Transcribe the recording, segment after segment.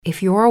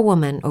If you're a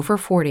woman over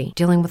 40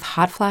 dealing with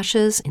hot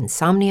flashes,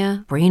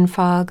 insomnia, brain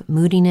fog,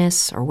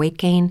 moodiness, or weight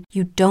gain,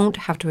 you don't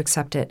have to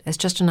accept it as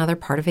just another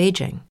part of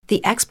aging.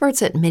 The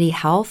experts at MIDI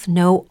Health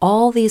know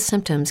all these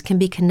symptoms can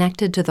be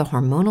connected to the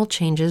hormonal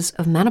changes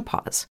of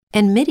menopause.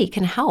 And MIDI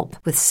can help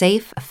with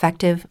safe,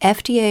 effective,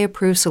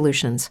 FDA-approved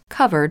solutions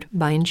covered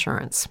by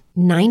insurance.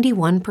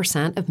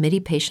 91% of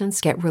MIDI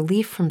patients get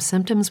relief from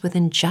symptoms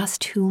within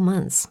just 2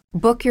 months.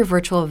 Book your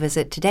virtual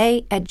visit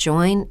today at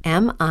joinmidi.com.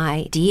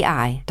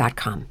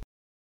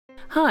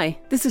 Hi,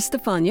 this is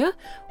Stefania.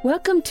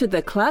 Welcome to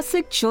the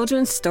Classic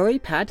Children's Story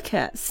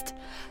Podcast.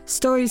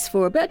 Stories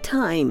for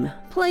bedtime,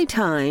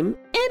 playtime,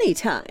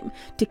 anytime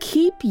to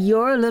keep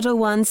your little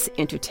ones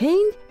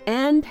entertained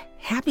and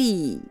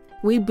happy.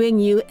 We bring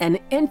you an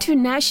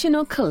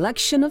international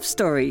collection of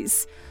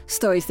stories.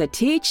 Stories that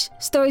teach,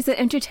 stories that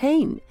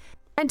entertain,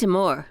 and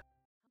more.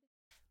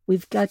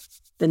 We've got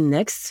the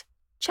next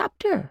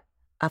chapter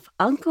of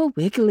Uncle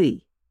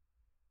Wiggily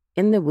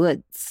in the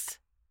Woods.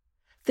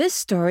 This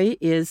story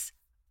is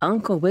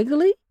Uncle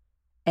Wiggily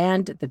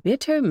and the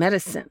Bitter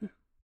Medicine.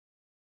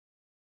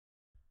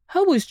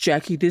 "How was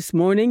Jackie this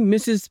morning,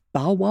 Mrs.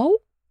 Bow Wow?"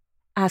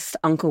 asked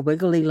Uncle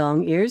Wiggily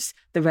Longears,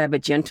 the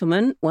rabbit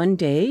gentleman, one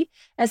day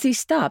as he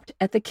stopped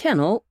at the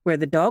kennel where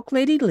the dog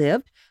lady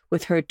lived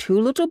with her 2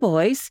 little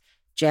boys,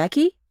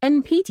 Jackie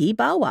and Petey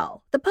Bow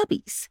Wow, the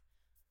puppies.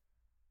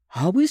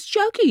 "How is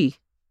Jackie?"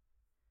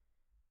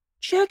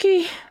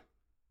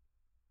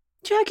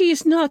 Jackie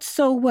is not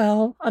so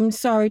well, I'm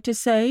sorry to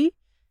say,"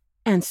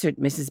 answered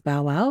Mrs.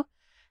 Bow Wow,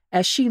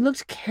 as she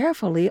looked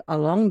carefully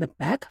along the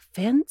back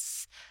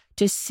fence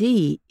to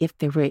see if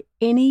there were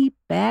any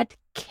bad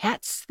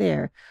cats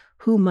there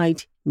who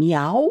might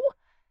meow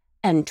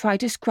and try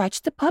to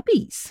scratch the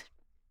puppies.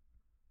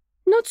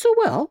 "Not so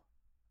well?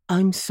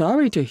 I'm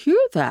sorry to hear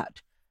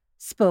that,"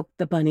 spoke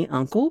the bunny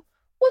uncle.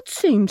 "What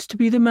seems to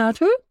be the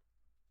matter?"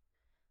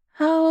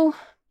 "Oh,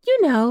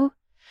 you know,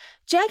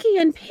 Jackie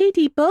and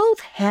Petey both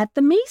had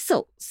the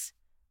measles,"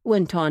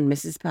 went on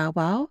Mrs. Bow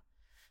Wow.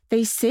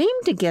 "They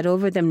seemed to get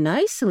over them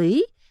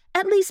nicely,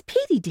 at least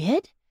Petey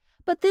did,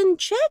 but then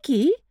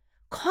Jackie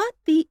caught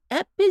the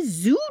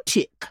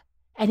epizootic,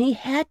 and he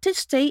had to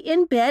stay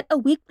in bed a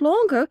week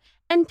longer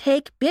and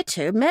take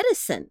bitter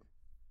medicine."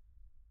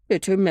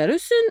 "Bitter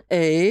medicine,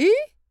 eh?"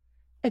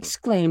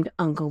 exclaimed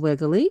Uncle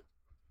Wiggily.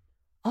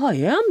 "I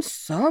am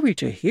sorry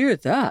to hear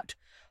that,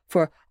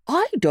 for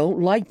I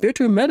don't like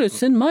bitter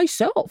medicine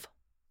myself."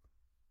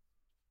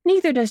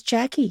 "Neither does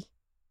Jackie,"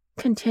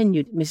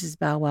 continued Mrs.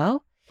 Bow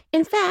Wow.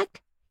 "In fact,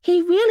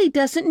 he really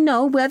doesn't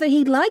know whether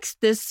he likes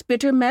this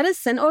bitter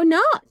medicine or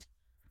not."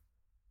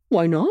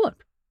 "Why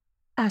not?"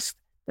 asked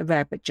the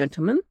rabbit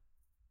gentleman.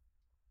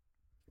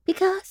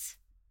 "Because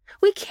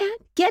we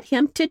can't get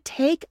him to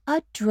take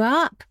a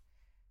drop,"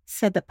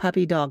 said the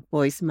puppy dog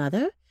boy's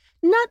mother.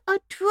 "Not a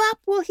drop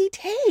will he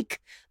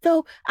take,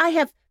 though I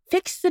have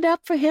fixed it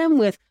up for him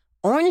with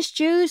orange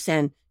juice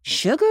and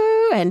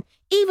sugar and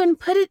even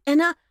put it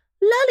in a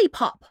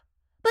lollipop.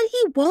 But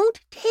he won't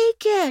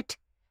take it.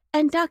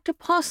 And Dr.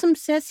 Possum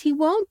says he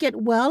won't get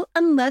well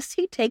unless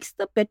he takes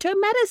the bitter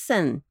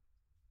medicine."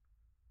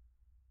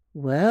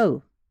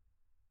 "Well,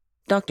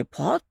 Dr.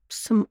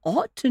 Possum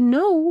ought to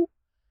know,"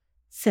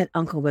 said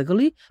Uncle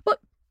Wiggily.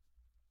 "But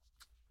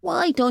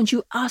why don't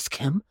you ask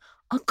him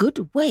a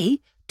good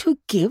way to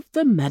give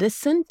the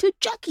medicine to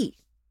Jackie?"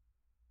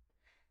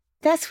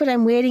 "That's what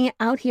I'm waiting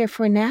out here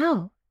for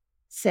now,"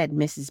 said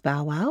Mrs.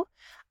 Bow Wow.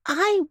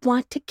 "I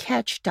want to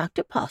catch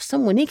Dr.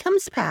 Possum when he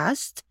comes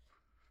past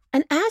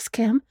and ask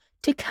him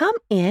to come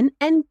in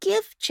and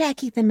give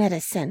Jackie the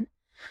medicine.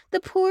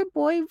 The poor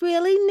boy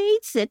really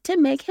needs it to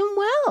make him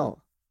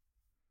well."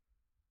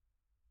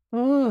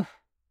 Oh,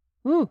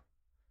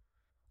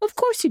 of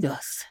course he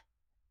does,"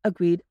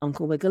 agreed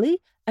Uncle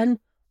Wiggily. "And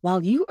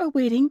while you are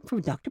waiting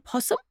for Dr.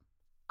 Possum,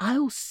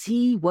 I'll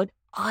see what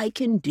I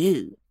can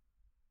do."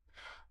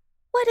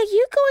 "What are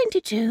you going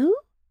to do?"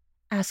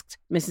 asked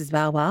Mrs.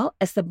 Bow Wow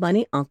as the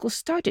bunny uncle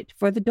started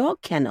for the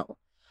dog kennel.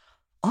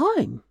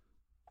 "I'm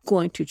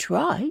going to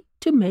try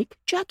to make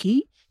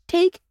Jackie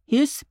take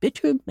his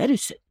bitter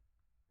medicine.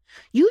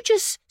 You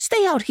just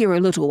stay out here a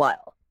little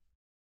while."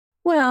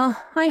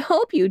 "Well, I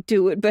hope you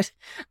do it, but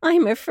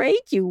I'm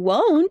afraid you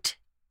won't,"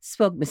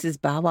 spoke Mrs.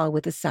 Bow Wow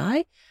with a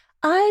sigh.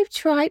 "I've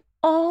tried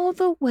all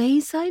the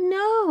ways I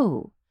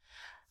know.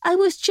 I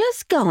was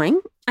just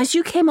going, as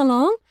you came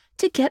along,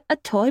 to get a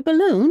toy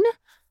balloon,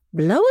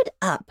 blow it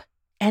up,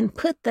 and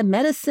put the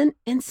medicine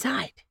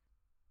inside.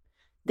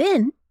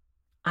 Then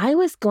I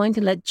was going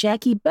to let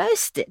Jackie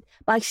burst it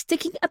by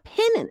sticking a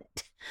pin in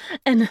it.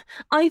 And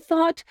I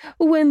thought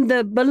when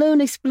the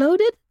balloon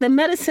exploded, the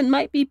medicine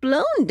might be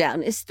blown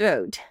down his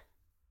throat."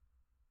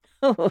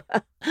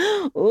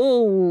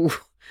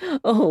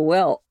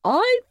 Well,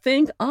 I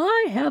think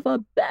I have a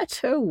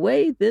better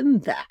way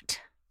than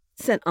that,"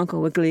 said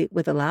Uncle Wiggily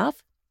with a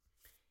laugh.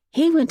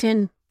 He went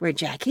in where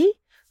Jackie,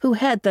 who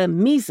had the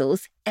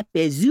measles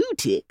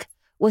epizootic,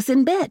 was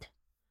in bed.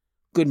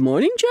 "Good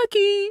morning,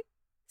 Jackie,"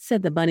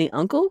 said the bunny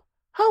uncle.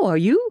 "How are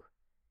you?"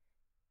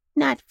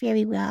 "Not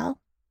very well,"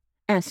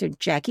 answered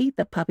Jackie,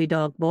 the puppy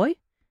dog boy.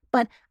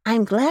 "But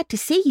I'm glad to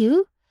see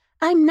you.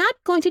 I'm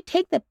not going to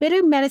take the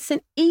bitter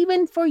medicine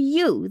even for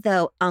you,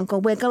 though,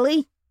 Uncle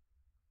Wiggily."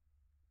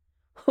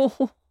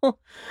 "Oh,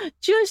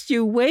 just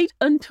you wait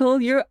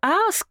until you're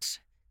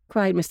asked,"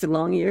 cried Mr.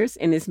 Longears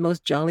in his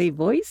most jolly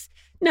voice.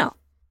 "Now,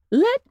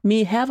 let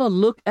me have a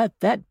look at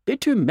that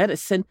bitter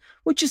medicine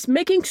which is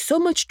making so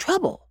much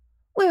trouble.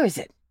 Where is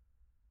it?"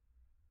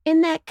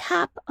 "In that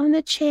cup on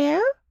the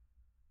chair?"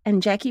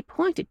 And Jackie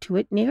pointed to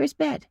it near his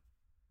bed.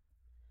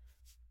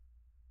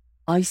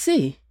 "I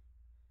see,"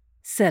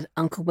 said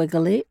Uncle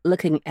Wiggily,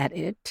 looking at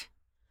it.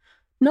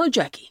 "Now,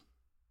 Jackie,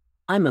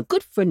 I'm a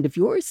good friend of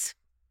yours,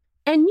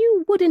 and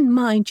you wouldn't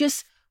mind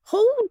just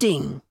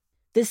holding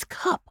this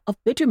cup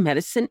of bitter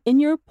medicine in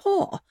your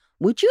paw,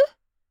 would you?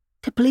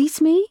 To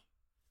please me?"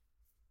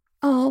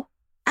 "Oh,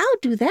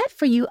 I'll do that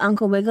for you,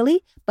 Uncle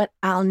Wiggily, but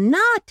I'll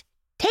not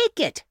take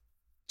it,"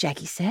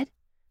 Jackie said.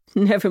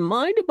 "Never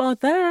mind about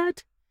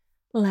that,"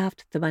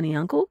 laughed the bunny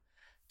uncle.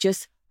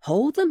 "Just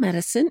hold the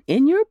medicine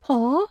in your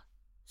paw.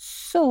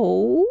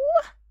 So."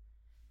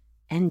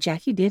 And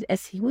Jackie did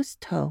as he was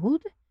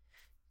told.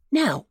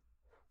 "Now,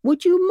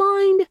 would you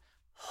mind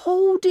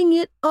holding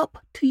it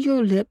up to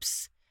your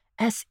lips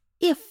as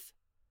if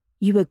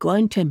you were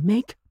going to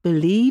make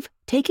believe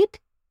take it?"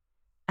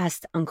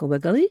 asked Uncle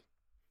Wiggily.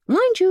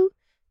 "Mind you,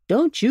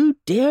 don't you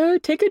dare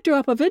take a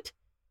drop of it.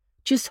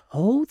 Just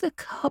hold the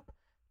cup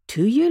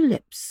to your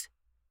lips,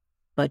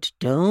 but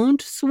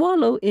don't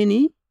swallow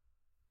any."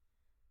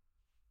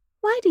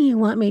 "Why do you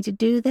want me to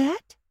do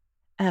that?"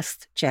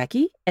 asked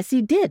Jackie as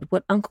he did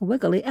what Uncle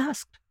Wiggily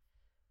asked.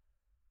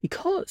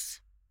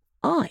 "Because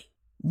I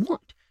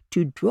want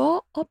to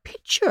draw a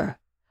picture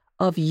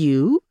of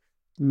you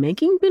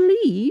making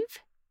believe,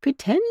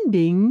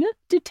 pretending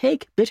to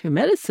take bitter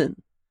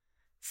medicine,"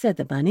 said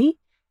the bunny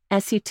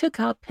as he took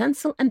out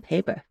pencil and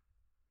paper.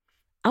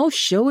 "I'll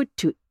show it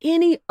to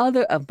any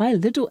other of my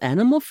little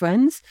animal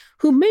friends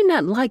who may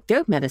not like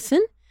their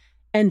medicine,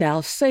 and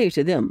I'll say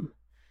to them,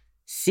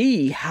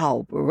 'See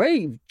how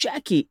brave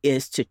Jackie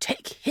is to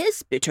take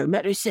his bitter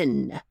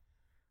medicine.'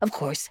 Of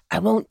course, I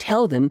won't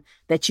tell them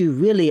that you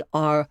really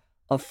are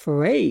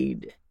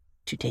afraid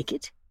to take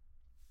it."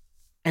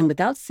 And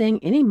without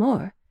saying any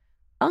more,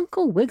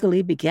 Uncle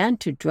Wiggily began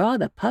to draw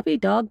the puppy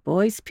dog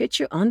boy's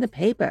picture on the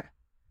paper.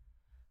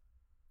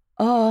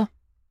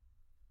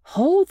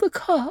 Hold the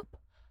cup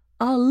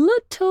a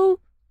little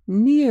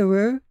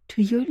nearer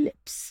to your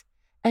lips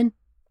and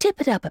tip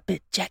it up a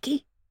bit,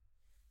 Jackie,"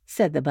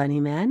 said the bunny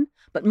man.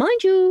 "But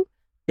mind you,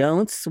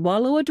 don't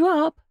swallow a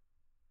drop.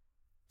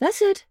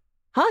 That's it.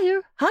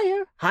 Higher,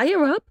 higher,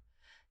 higher up.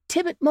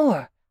 Tip it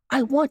more.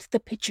 I want the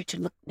picture to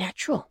look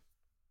natural."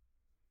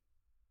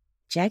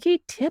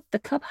 Jackie tipped the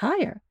cup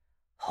higher,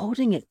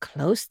 holding it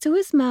close to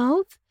his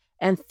mouth,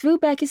 and threw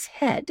back his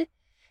head,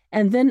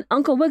 and then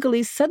Uncle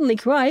Wiggily suddenly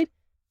cried,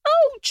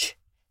 "Ouch!"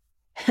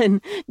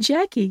 And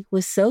Jackie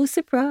was so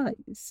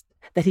surprised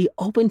that he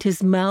opened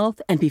his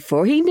mouth, and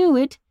before he knew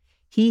it,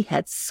 he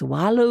had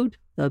swallowed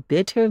the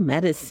bitter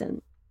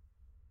medicine.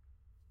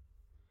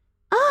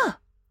 "Ah,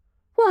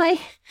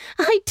 why,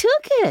 I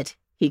took it,"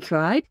 he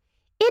cried.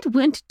 "It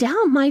went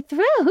down my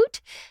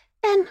throat,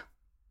 and,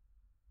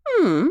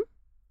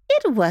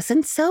 it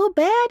wasn't so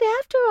bad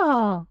after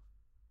all."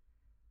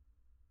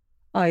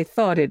 "I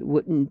thought it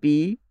wouldn't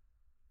be,"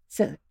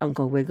 said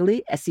Uncle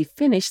Wiggily as he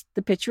finished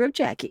the picture of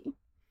Jackie.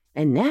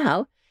 And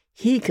now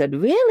he could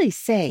really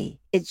say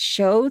it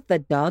showed the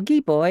doggy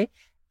boy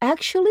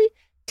actually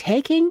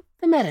taking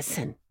the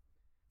medicine,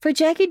 for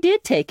Jackie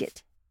did take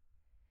it.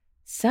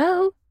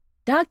 So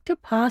Dr.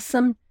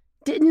 Possum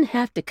didn't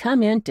have to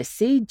come in to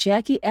see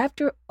Jackie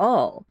after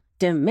all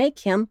to make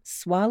him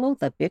swallow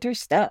the bitter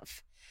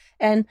stuff,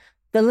 and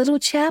the little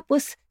chap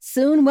was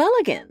soon well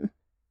again.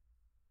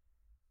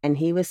 And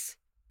he was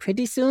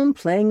pretty soon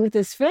playing with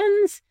his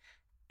friends,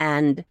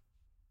 and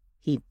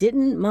he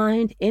didn't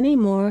mind any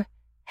more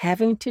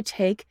having to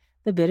take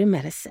the bitter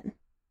medicine.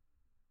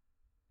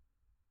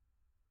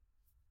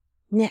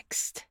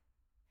 Next,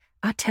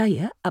 I'll tell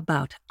you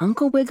about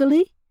Uncle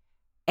Wiggily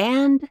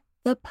and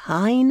the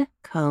pine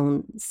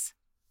cones.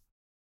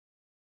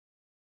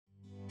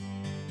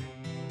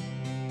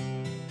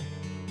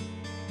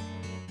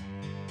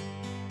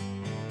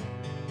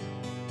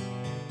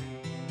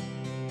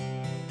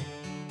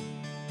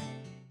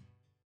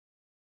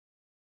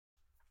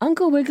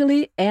 Uncle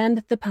Wiggily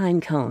and the Pine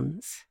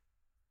Cones.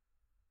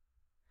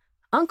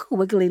 Uncle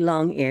Wiggily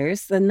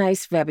Longears, the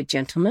nice rabbit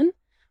gentleman,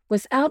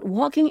 was out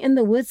walking in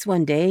the woods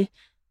one day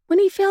when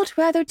he felt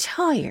rather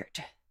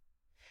tired.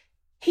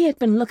 He had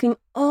been looking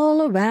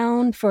all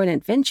around for an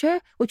adventure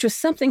which was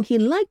something he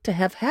liked to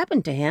have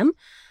happen to him,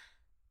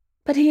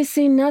 but he had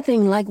seen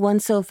nothing like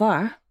one so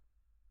far.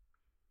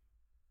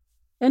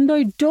 "And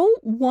I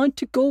don't want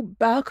to go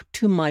back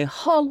to my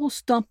hollow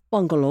stump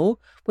bungalow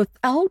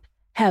without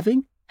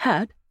having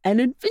had an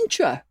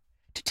adventure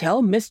to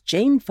tell Miss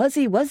Jane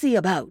Fuzzy Wuzzy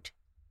about,"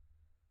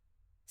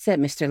 said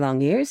Mr.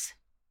 Longears.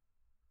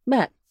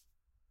 But,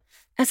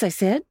 as I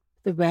said,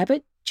 the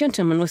rabbit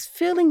gentleman was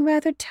feeling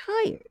rather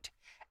tired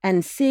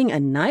and seeing a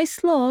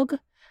nice log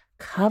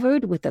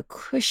covered with a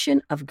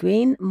cushion of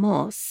green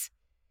moss,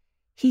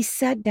 he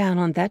sat down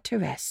on that to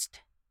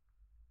rest.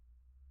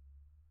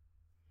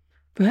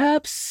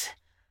 "Perhaps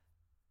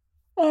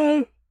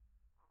an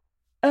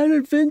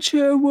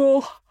adventure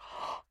will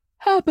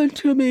happen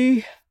to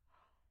me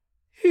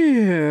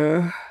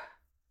here,"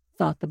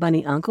 thought the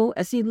bunny uncle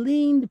as he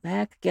leaned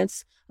back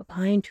against a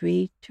pine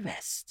tree to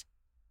rest.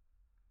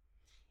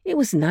 It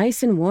was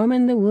nice and warm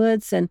in the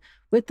woods, and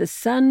with the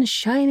sun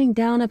shining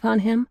down upon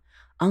him,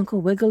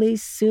 Uncle Wiggily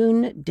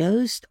soon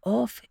dozed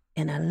off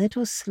in a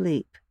little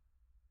sleep.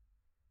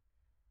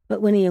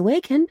 But when he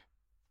awakened,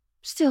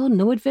 still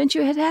no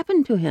adventure had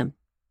happened to him.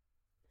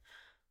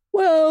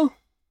 "Well,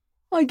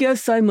 I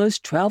guess I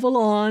must travel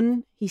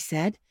on," he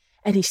said,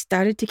 and he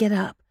started to get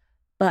up,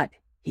 but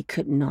he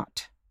could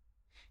not.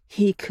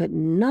 He could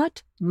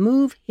not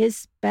move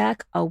his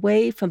back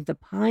away from the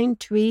pine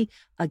tree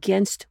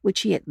against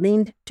which he had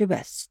leaned to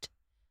rest.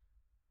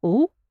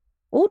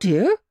 Oh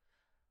dear,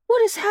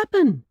 what has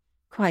happened?"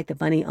 cried the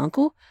bunny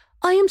uncle.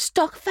 "I am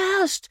stuck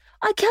fast.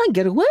 I can't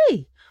get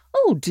away.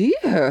 Oh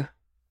dear."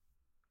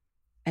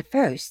 At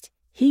first,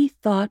 he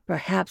thought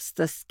perhaps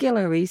the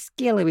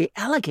skillery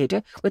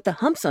alligator with the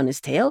humps on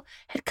his tail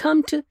had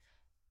come to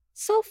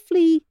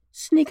softly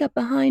sneak up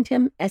behind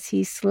him as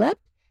he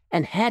slept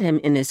and had him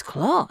in his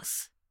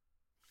claws.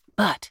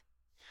 But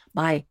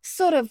by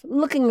sort of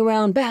looking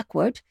around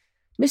backward,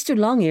 Mr.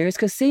 Longears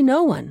could see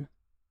no one,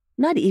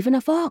 not even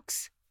a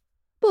fox.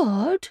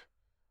 "But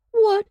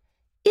what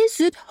is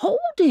it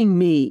holding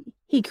me?"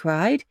 he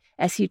cried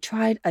as he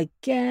tried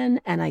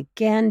again and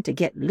again to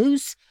get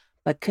loose,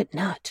 but could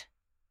not.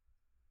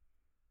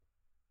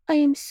 "I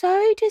am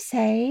sorry to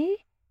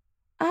say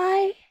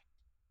I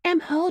am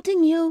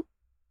holding you,"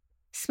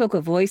 spoke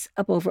a voice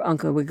up over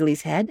Uncle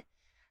Wiggily's head.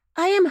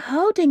 "I am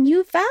holding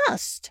you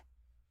fast."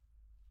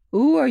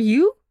 "Who are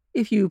you,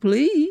 if you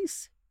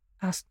please?"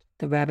 asked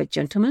the rabbit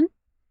gentleman.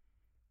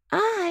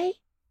 "I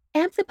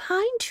am the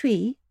pine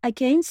tree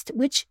against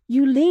which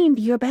you leaned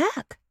your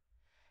back,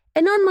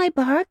 and on my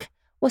bark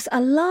was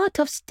a lot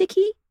of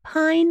sticky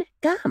pine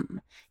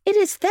gum. It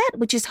is that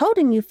which is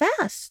holding you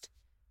fast,"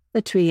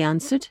 the tree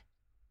answered.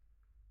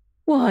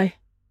 Why,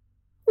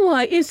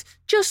 it's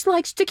just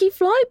like sticky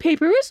fly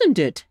paper, isn't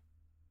it?"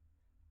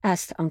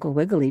 asked Uncle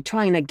Wiggily,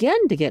 trying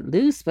again to get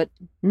loose, but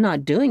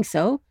not doing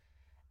so.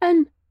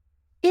 "And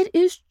it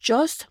is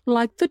just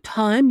like the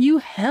time you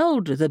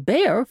held the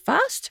bear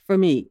fast for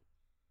me."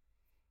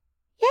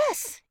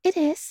 "Yes, it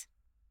is.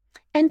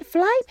 And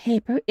fly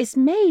paper is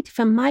made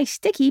from my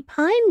sticky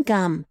pine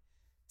gum,"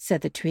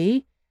 said the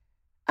tree.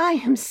 "I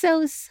am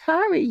so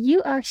sorry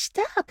you are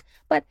stuck,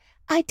 but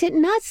I did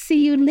not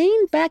see you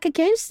lean back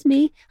against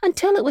me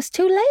until it was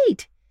too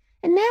late.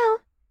 And now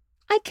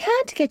I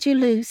can't get you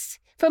loose,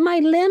 for my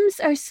limbs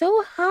are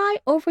so high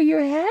over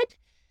your head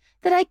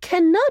that I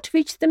cannot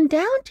reach them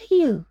down to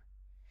you.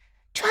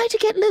 Try to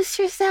get loose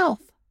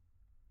yourself."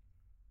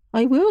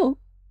 "I will,"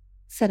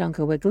 said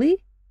Uncle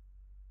Wiggily.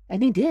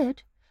 And he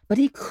did, but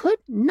he could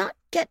not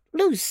get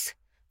loose,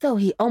 though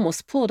he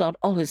almost pulled out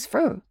all his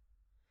fur.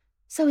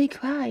 So he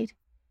cried,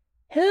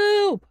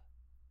 "Help!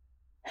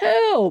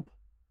 Help!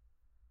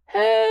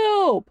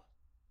 Help!"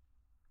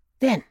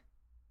 Then,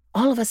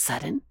 all of a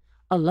sudden,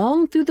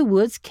 along through the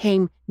woods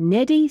came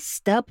Neddie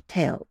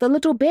Stubtail, the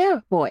little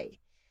bear boy.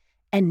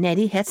 And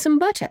Neddie had some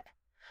butter,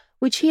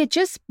 which he had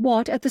just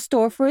bought at the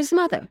store for his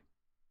mother.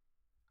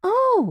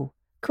 "Oh,"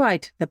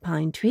 cried the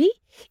pine tree,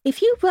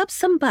 "if you rub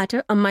some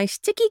butter on my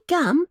sticky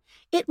gum,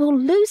 it will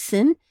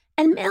loosen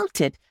and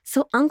melt it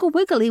so Uncle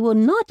Wiggily will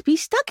not be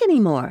stuck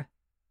anymore."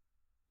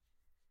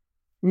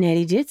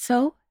 Neddie did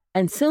so,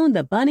 and soon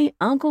the bunny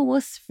uncle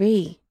was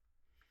free.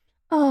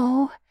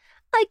 "Oh,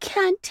 I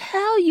can't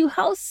tell you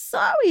how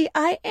sorry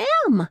I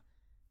am,"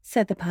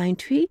 said the pine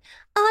tree.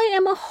 "I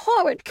am a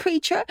horrid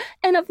creature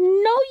and of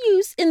no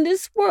use in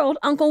this world,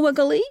 Uncle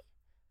Wiggily.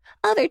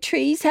 Other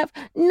trees have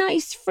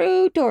nice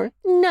fruit or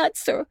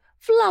nuts or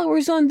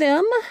flowers on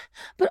them,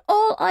 but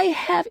all I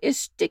have is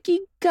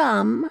sticky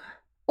gum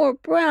or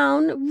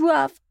brown,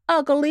 rough,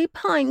 ugly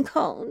pine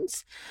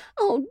cones.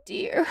 Oh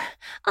dear,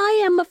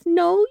 I am of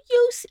no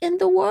use in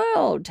the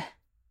world."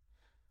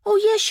 "Oh,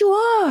 yes, you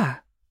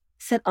are,"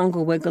 said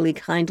Uncle Wiggily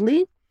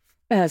kindly.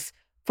 "As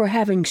for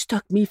having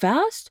stuck me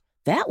fast,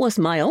 that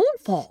was my own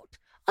fault.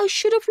 I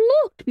should have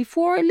looked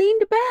before I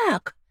leaned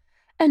back.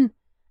 And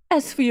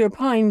as for your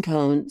pine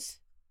cones,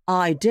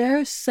 I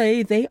dare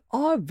say they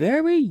are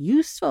very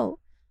useful."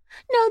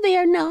 "No, they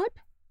are not,"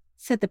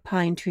 said the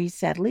pine tree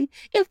sadly.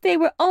 "If they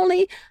were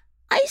only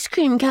ice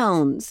cream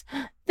cones,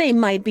 they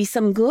might be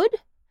some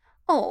good.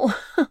 Oh,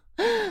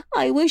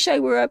 I wish I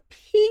were a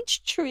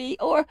peach tree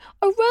or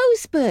a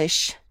rose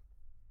bush."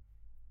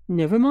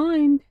 "Never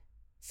mind,"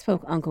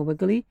 spoke Uncle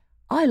Wiggily.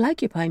 "I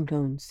like your pine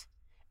cones,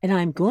 and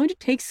I'm going to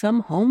take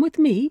some home with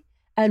me,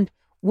 and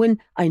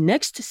when I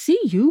next see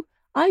you,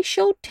 I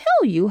shall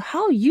tell you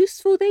how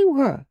useful they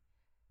were.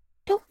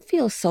 Don't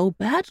feel so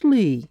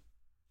badly."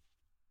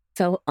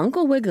 So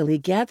Uncle Wiggily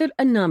gathered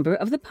a number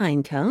of the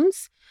pine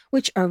cones,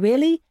 which are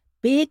really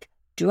big,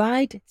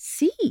 dried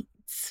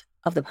seeds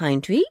of the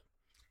pine tree,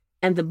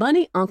 and the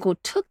bunny uncle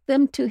took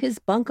them to his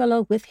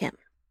bungalow with him.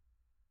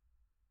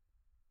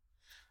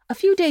 A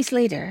few days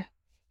later,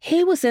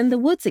 he was in the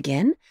woods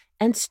again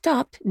and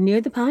stopped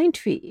near the pine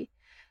tree,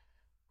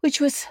 which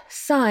was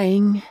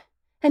sighing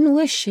and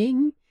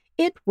wishing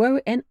it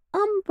were an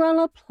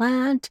umbrella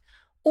plant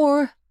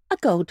or a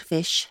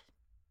goldfish.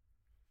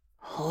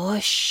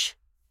 "Hush!"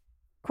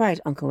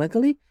 cried Uncle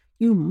Wiggily.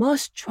 "You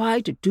must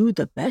try to do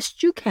the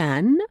best you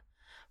can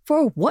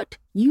for what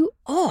you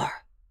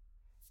are.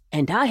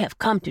 And I have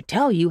come to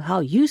tell you how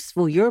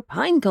useful your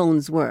pine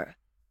cones were."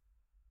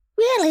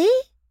 "Really?"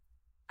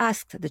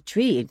 asked the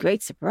tree in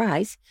great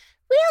surprise.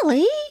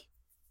 "Really?"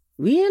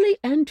 "Really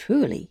and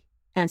truly,"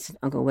 answered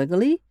Uncle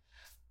Wiggily.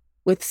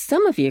 "With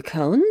some of your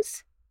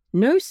cones,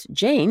 Nurse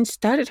Jane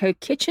started her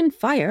kitchen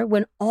fire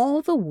when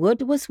all the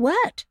wood was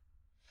wet.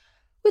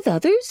 With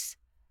others,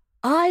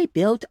 I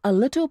built a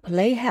little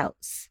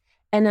playhouse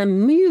and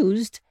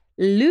amused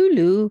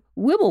Lulu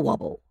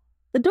Wibblewobble,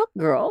 the duck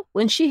girl,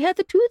 when she had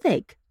the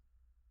toothache.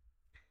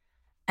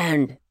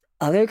 And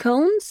other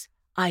cones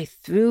I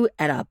threw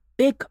at a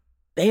big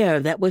bear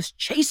that was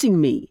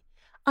chasing me.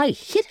 I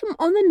hit him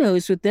on the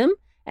nose with them,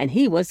 and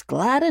he was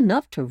glad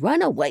enough to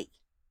run away.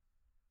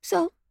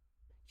 So,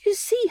 you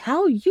see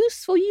how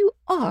useful you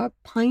are,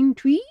 Pine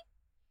Tree?"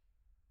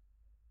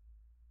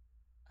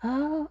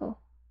 Oh,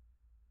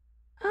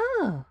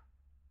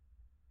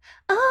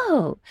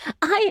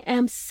 I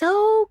am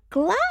so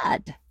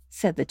glad,"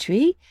 said the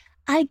tree.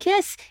 "I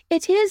guess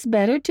it is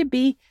better to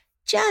be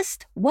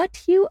just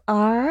what you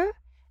are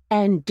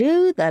and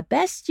do the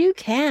best you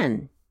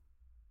can."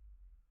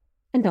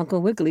 And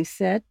Uncle Wiggily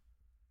said,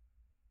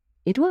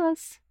 "It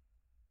was."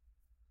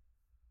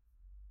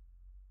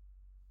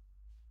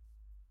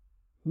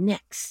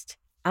 Next,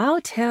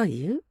 I'll tell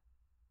you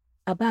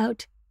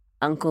about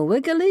Uncle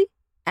Wiggily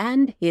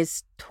and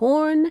his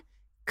torn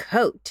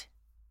coat.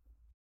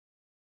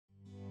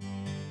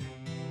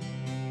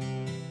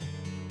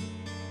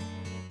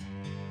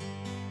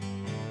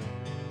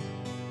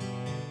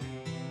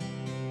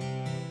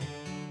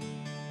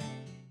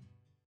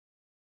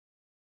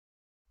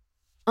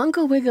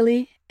 Uncle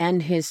Wiggily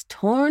and his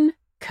torn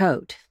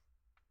coat.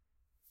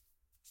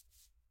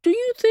 "Do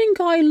you think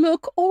I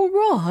look all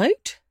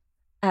right?"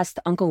 asked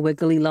Uncle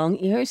Wiggily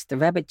Longears, the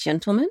rabbit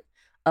gentleman,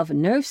 of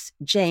Nurse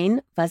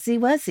Jane Fuzzy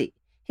Wuzzy,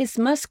 his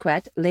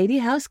muskrat lady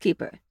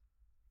housekeeper.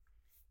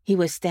 He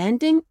was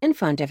standing in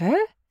front of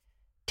her,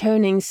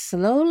 turning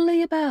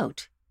slowly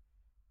about,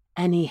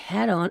 and he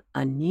had on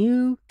a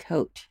new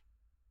coat.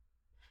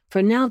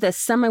 For now that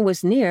summer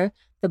was near,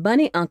 the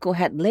bunny uncle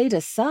had laid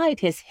aside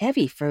his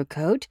heavy fur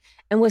coat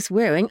and was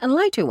wearing a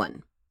lighter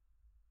one.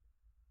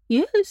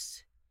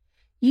 "Yes,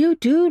 you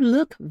do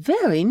look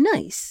very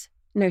nice,"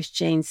 Nurse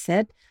Jane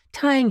said,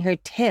 tying her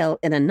tail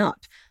in a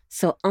knot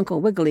so Uncle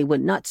Wiggily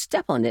would not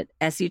step on it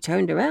as he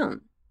turned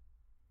around.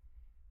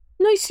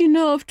 "Nice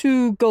enough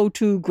to go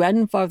to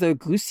Grandfather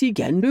Goosey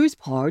Gander's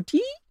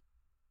party?"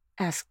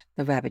 asked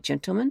the rabbit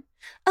gentleman.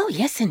 "Oh,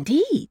 yes,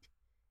 indeed,"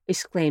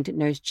 exclaimed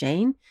Nurse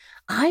Jane.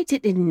 "I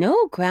didn't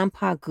know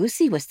Grandpa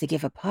Goosey was to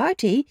give a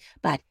party,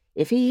 but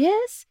if he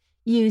is,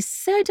 you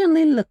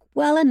certainly look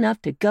well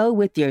enough to go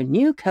with your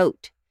new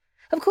coat.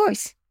 Of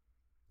course,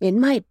 it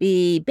might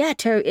be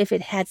better if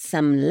it had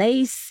some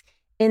lace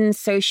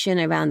insertion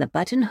around the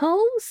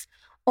buttonholes,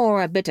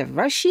 or a bit of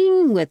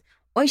ruching with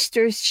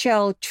oyster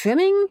shell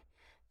trimming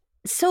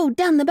sewed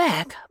down the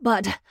back,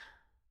 but—"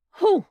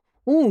 Oh,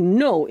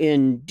 no,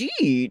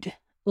 indeed,"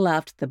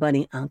 laughed the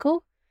bunny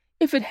uncle.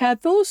 "If it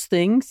had those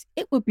things,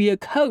 it would be a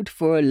coat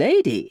for a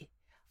lady.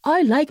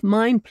 I like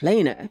mine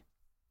plainer."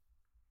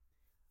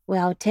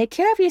 "Well, take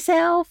care of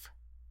yourself,"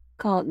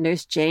 called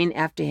Nurse Jane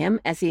after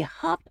him as he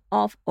hopped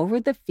off over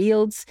the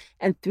fields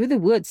and through the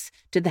woods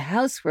to the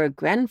house where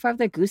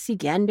Grandfather Goosey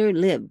Gander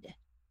lived.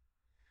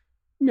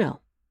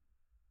 "Now,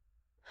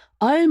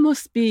 I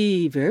must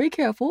be very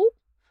careful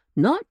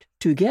not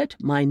to get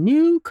my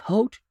new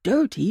coat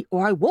dirty,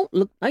 or I won't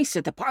look nice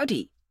at the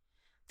party,"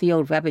 the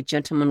old rabbit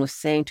gentleman was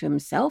saying to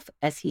himself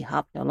as he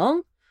hopped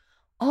along.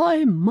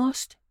 "I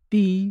must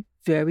be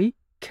very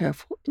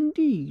careful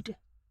indeed."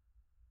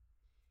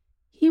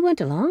 He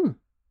went along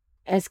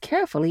as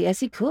carefully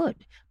as he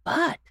could,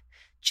 but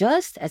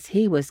just as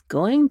he was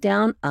going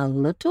down a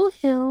little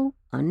hill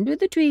under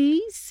the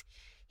trees,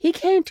 he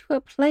came to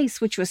a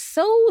place which was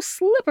so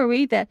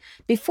slippery that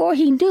before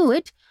he knew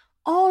it,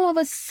 all of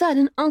a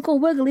sudden Uncle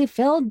Wiggily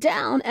fell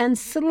down and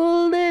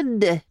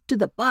slid to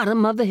the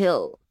bottom of the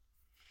hill.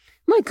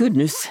 "My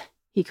goodness,"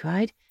 he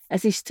cried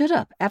as he stood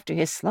up after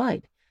his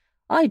slide.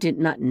 "I did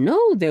not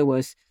know there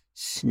was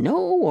snow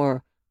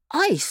or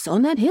ice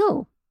on that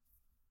hill."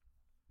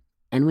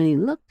 And when he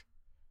looked,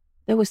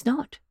 there was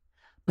not,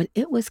 but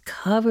it was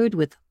covered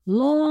with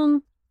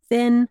long,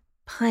 thin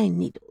pine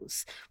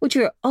needles, which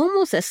were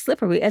almost as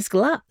slippery as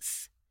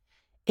glass.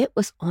 It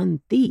was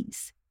on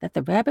these that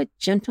the rabbit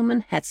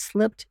gentleman had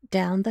slipped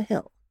down the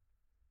hill.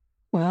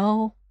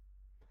 "Well,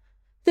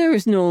 there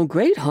is no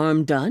great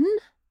harm done,"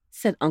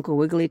 said Uncle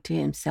Wiggily to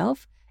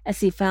himself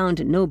as he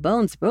found no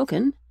bones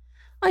broken.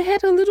 "I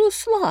had a little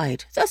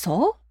slide, that's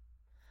all.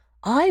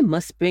 I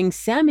must bring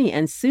Sammy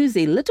and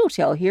Susie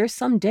Littletail here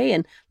some day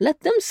and let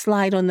them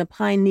slide on the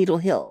Pine Needle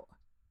Hill.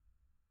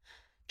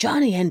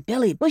 Johnny and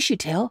Billy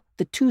Bushytail,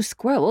 the 2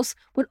 squirrels,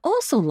 would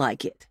also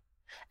like it,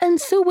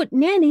 and so would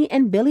Nanny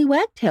and Billy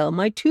Wagtail,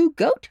 my 2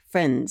 goat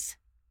friends."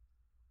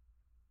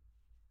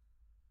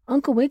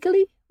 Uncle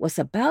Wiggily was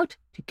about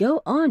to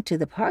go on to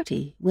the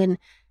party when,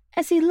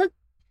 as he looked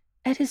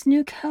at his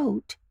new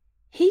coat,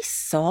 he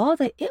saw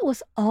that it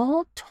was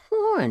all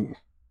torn.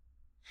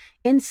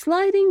 In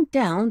sliding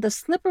down the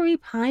slippery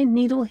Pine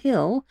Needle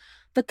Hill,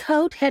 the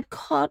coat had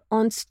caught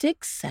on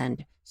sticks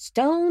and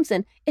stones,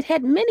 and it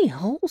had many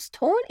holes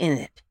torn in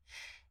it.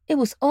 It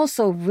was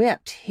also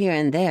ripped here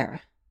and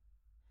there.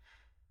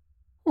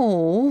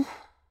 "Oh,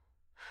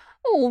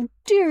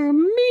 dear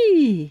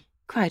me!"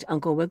 cried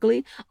Uncle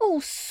Wiggily.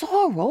 "Oh,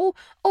 sorrow!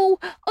 Oh,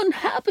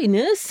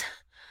 unhappiness!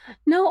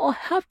 Now I'll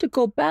have to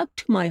go back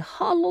to my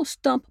hollow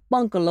stump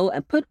bungalow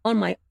and put on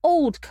my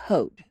old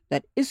coat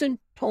that isn't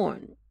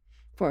torn,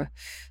 for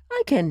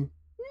I can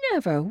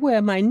never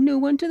wear my new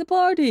one to the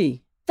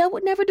party. That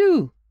would never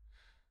do.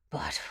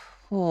 But,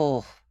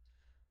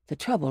 the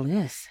trouble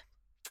is,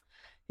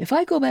 if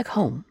I go back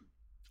home,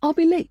 I'll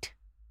be late.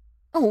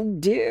 Oh,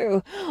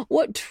 dear,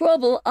 what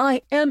trouble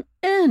I am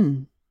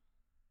in!"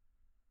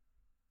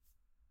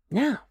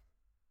 Now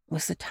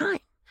was the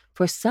time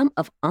for some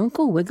of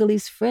Uncle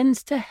Wiggily's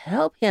friends to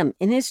help him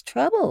in his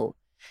trouble,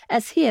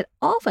 as he had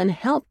often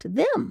helped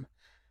them.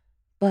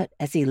 But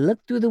as he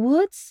looked through the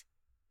woods,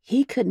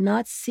 he could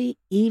not see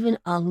even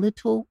a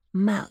little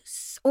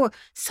mouse, or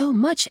so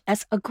much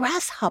as a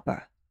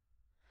grasshopper.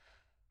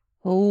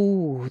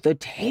 "Oh, the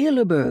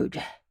tailor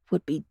bird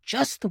would be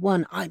just the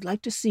one I'd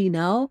like to see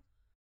now,"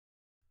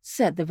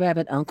 said the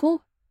rabbit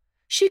uncle.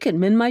 "She can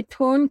mend my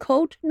torn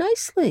coat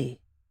nicely.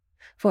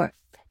 For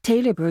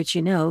tailor birds,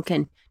 you know,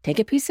 can take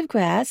a piece of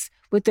grass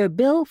with their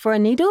bill for a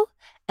needle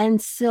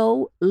and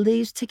sew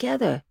leaves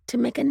together to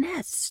make a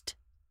nest."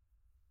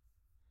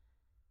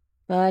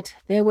 But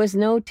there was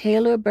no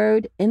tailor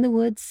bird in the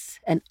woods,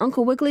 and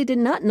Uncle Wiggily did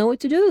not know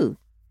what to do.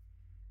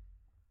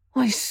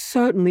 "I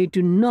certainly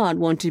do not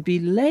want to be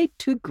late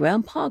to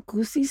Grandpa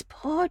Goosey's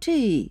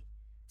party,"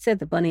 said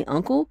the bunny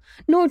uncle,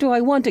 "nor do I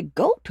want to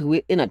go to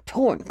it in a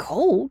torn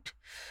coat.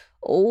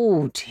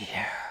 Oh,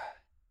 dear."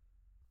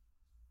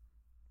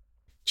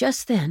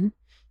 Just then,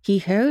 he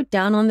heard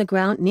down on the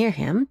ground near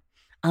him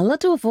a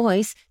little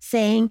voice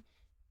saying,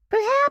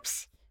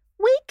 "Perhaps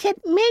we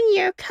could mend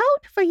your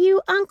coat for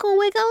you, Uncle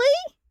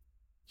Wiggily."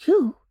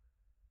 "You?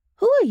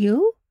 Who are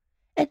you?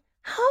 And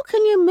how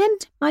can you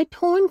mend my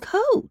torn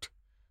coat?"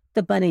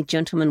 the bunny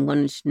gentleman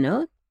wanted to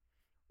know.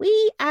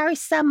 "We are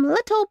some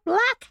little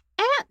black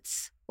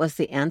ants," was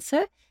the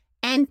answer,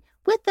 "and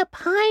with the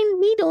pine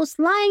needles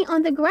lying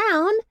on the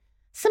ground,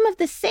 some of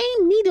the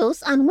same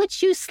needles on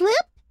which you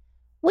slipped,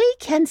 we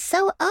can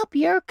sew up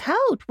your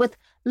coat with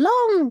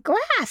long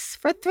grass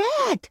for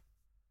thread."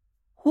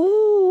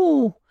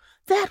 "Oh,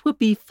 that would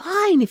be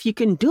fine if you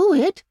can do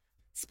it,"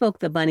 spoke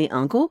the bunny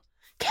uncle.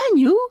 "Can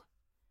you?"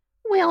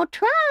 "We'll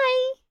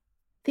try,"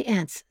 the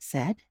ants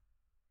said.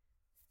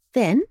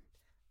 Then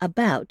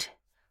about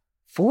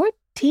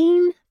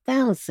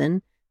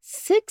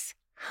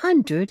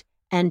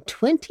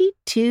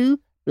 14,622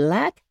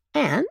 black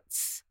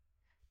ants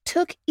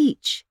took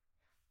each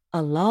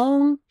a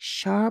long,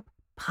 sharp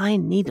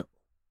pine needle,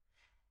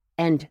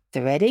 and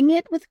threading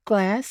it with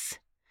glass,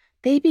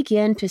 they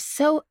began to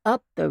sew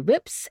up the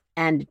rips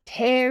and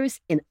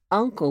tears in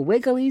Uncle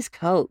Wiggily's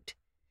coat.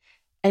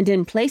 And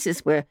in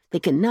places where they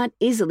could not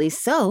easily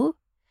sew,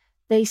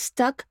 they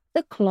stuck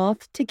the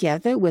cloth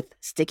together with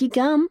sticky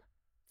gum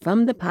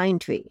from the pine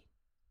tree.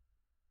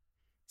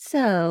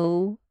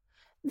 So,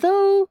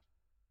 though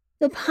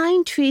the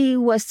pine tree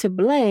was to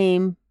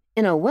blame,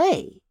 in a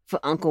way, for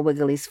Uncle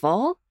Wiggily's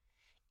fall,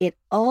 it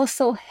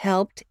also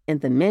helped in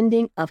the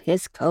mending of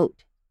his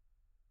coat.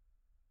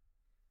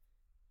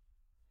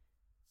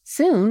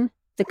 Soon,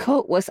 the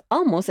coat was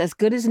almost as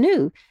good as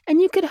new,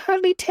 and you could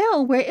hardly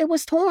tell where it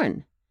was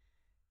torn.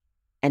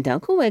 And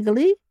Uncle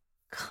Wiggily,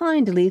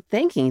 kindly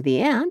thanking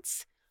the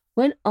ants,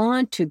 went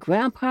on to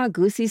Grandpa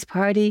Goosey's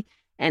party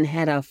and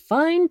had a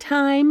fine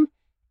time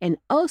and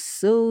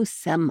also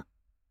some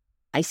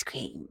ice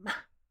cream.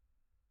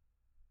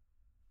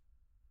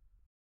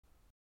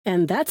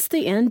 And that's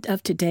the end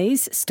of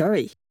today's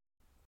story.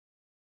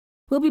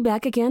 We'll be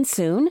back again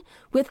soon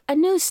with a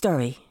new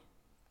story.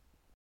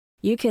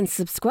 You can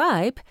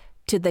subscribe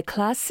to the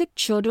Classic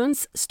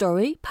Children's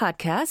Story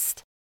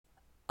podcast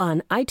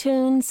on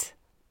iTunes,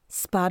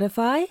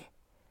 Spotify,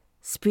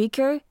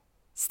 Spreaker,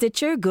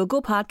 Stitcher,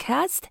 Google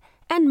Podcast,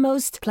 and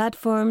most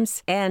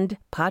platforms and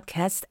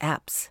podcast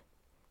apps.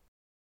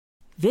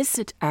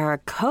 Visit our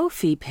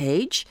Ko-fi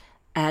page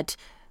at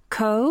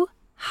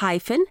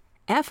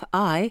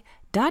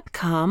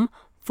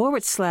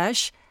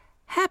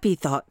ko-fi.com/Happy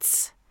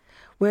Thoughts,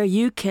 where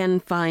you can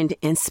find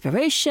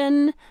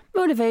inspiration,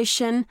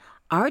 motivation,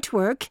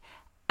 artwork,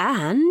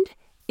 and,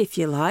 if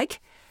you like,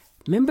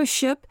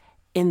 membership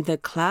in the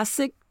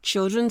Classic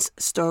Children's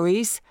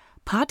Stories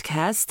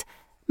Podcast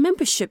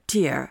membership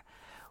tier,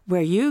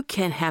 where you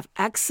can have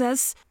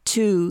access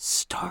to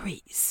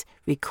stories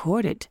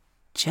recorded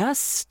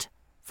just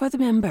for the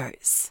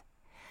members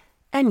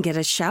and get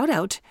a shout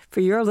out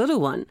for your little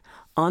one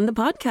on the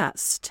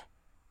podcast.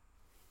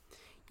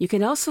 You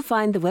can also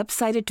find the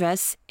website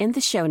address in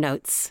the show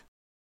notes.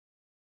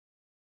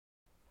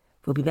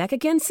 We'll be back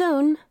again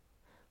soon.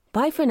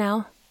 Bye for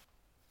now.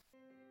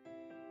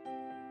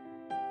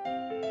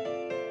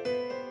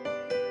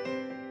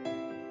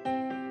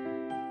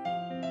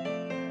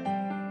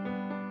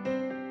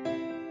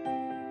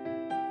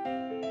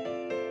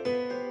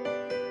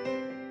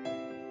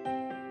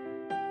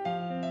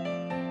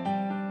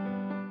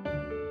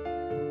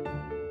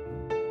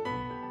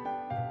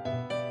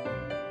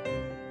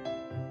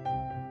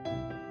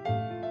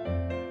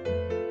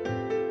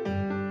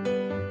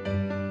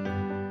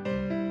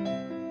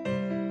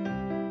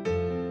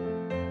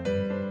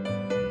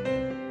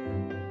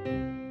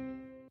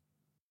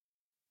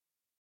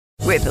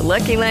 With the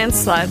Lucky Land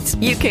Slots,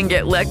 you can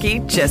get lucky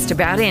just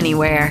about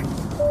anywhere.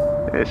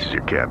 This is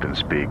your captain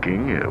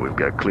speaking. We've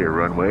got clear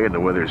runway and the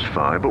weather's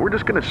fine, but we're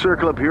just going to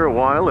circle up here a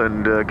while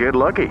and get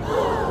lucky.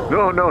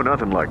 No,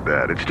 nothing like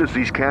that. It's just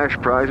these cash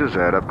prizes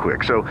add up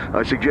quick. So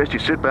I suggest you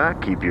sit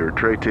back, keep your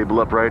tray table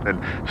upright, and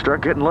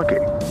start getting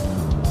lucky.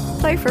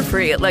 Play for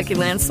free at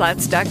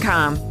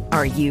LuckyLandSlots.com.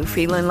 Are you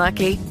feeling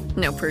lucky?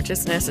 No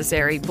purchase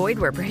necessary. Void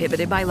where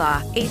prohibited by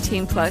law.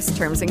 18+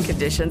 terms and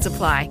conditions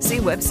apply. See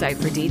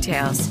website for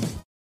details.